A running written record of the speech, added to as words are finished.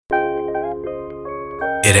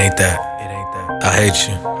It ain't that. I hate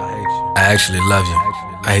you. I actually love you.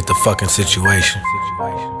 I hate the fucking situation.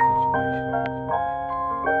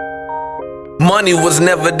 Money was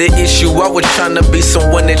never the issue. I was trying to be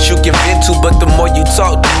someone that you can vent to, but the more you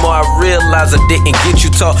talk, the more I realize I didn't get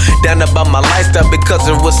you talked down about my lifestyle because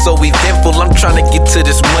it was so eventful. I'm trying to get to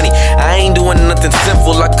this money. I ain't doing nothing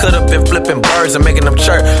simple. I could've been flipping birds and making them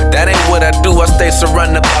chirp. That ain't what I do. I stay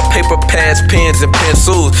surrounded by paper, pads, pens, and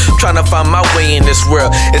pencils, trying to find my way in this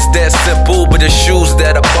world. It's that simple, but the shoes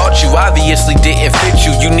that I bought you obviously didn't fit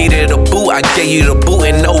you. You needed a boot, I gave you the boot,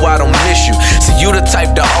 and no, I don't miss you. See, you the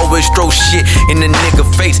type to always throw shit in the nigga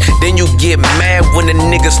face, then you get mad when the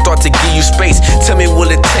niggas start to give you space. Tell me,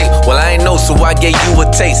 will it take? Well, I ain't know, so I gave you a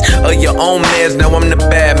taste of your own meds. Now I'm the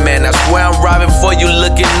bad man. I swear I'm robbing for you,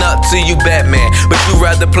 looking up to you, Batman. But you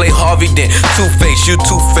rather play Harvey than Two-Face. You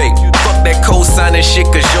too fake. Fuck that Cosigner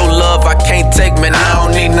shit, cause your love I can't take, man. I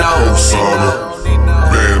don't need no Cosigner.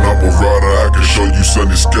 Man, I'm a rider, I can show you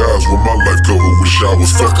sunny skies with my life covered with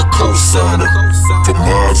showers. Fuck a cosigner. For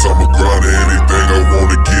mines, I'm a grinder, anything I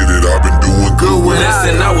wanna get it. I've been doing good with it.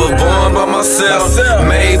 Listen, I was born by myself,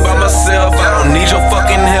 made by myself. I don't need your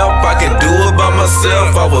fucking help, I can do it by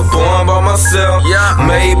myself. I was born by myself,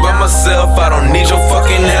 made by myself. I don't need your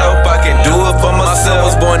fucking help, I can do it for myself. I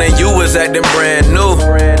was born and you was acting brand new.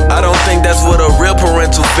 I don't think that's what a real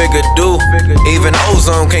parental figure do. Even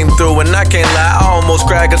Ozone came through and I can't lie, I almost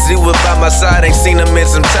cried cause he was by my side. Ain't seen him in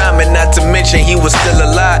some time, and not to mention he was still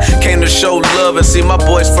alive. Came to show love and see my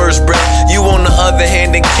boy's first breath. You on the other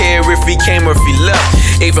hand didn't care if he came or if he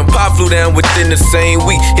left. Even Pop flew down within the same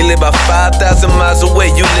week. He lived about 5,000 miles away,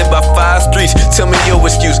 you live by 5 streets. Tell me your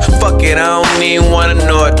excuse, fuck it, I don't even wanna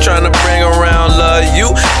know it. Tryna bring around love, you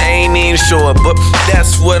ain't even sure. But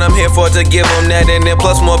that's what I'm here for, to give him that. And then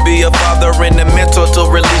plus more, be a father and a mentor to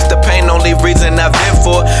release the pain. Only reason I've been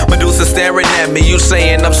for Medusa staring at me, you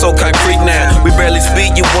saying I'm so concrete now. We barely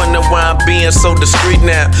speak, you wonder why I'm being so discreet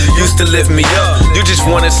now. Used to lift me up, you just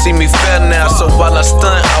wanna see me fail now. So while I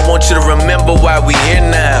stunt, I want you to remember why we here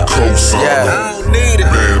now. Cosigner.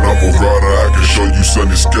 Man, I'm a rider, I can show you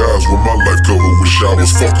sunny skies with my life covered with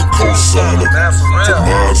showers. Fuck a cosigner. For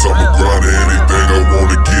mines, I'm a grinder, anything I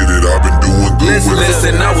wanna get it. I've been doing good with it.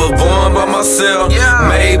 Listen, I was born by myself,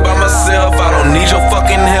 made by myself. I don't need your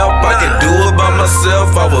fucking help, I can do it by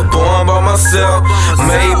myself. I was born by myself,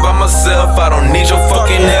 made by myself. I don't need your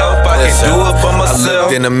fucking help, I can do it for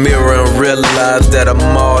myself. I looked in the mirror and realized that I'm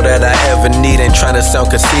all that I ever need. Ain't trying to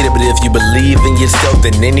sound conceited, but if you believe in yourself,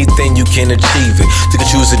 then anything you can achieve it. You can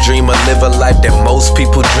choose to dream or live a life that most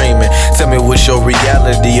people dreaming. Tell me what's your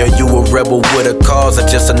reality? Are you a rebel with a cause or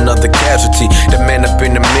just another casualty? The man up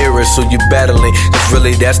in the mirror, so you battling, cause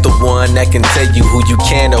really that's the one that can tell you who you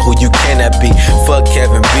can or who you cannot be. Fuck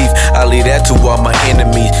Kevin Beef, I leave that to all my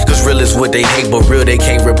enemies, cause real is what they hate, but real they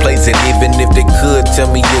can't replace it. Even if they could, tell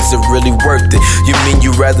me, is it really worth it? You mean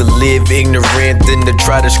you rather live ignorant than to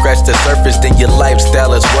try to scratch the surface? Then your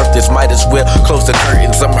lifestyle is worthless, might as well close the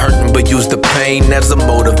curtains. I'm hurting, but use the pain as a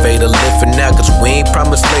motivator. Live for now, cause we ain't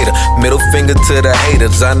promised later. Middle finger to the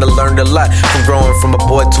haters. I done learned a lot from growing from a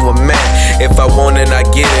boy to a man. If I want it, I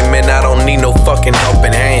get it, man. I don't need no fucking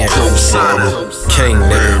helping hand. Cosigner. King, Man,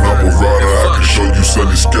 nigga. I'm a rider, I can show you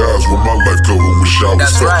sunny skies with my life covered with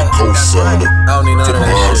showers. Fuck a cosigner. For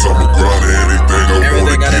mines, I'm a grinder, anything I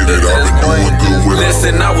wanna get it. I've been doing good with it.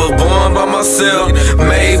 Listen, I was born by myself,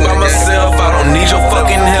 made by myself. I don't need your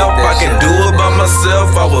fucking help, I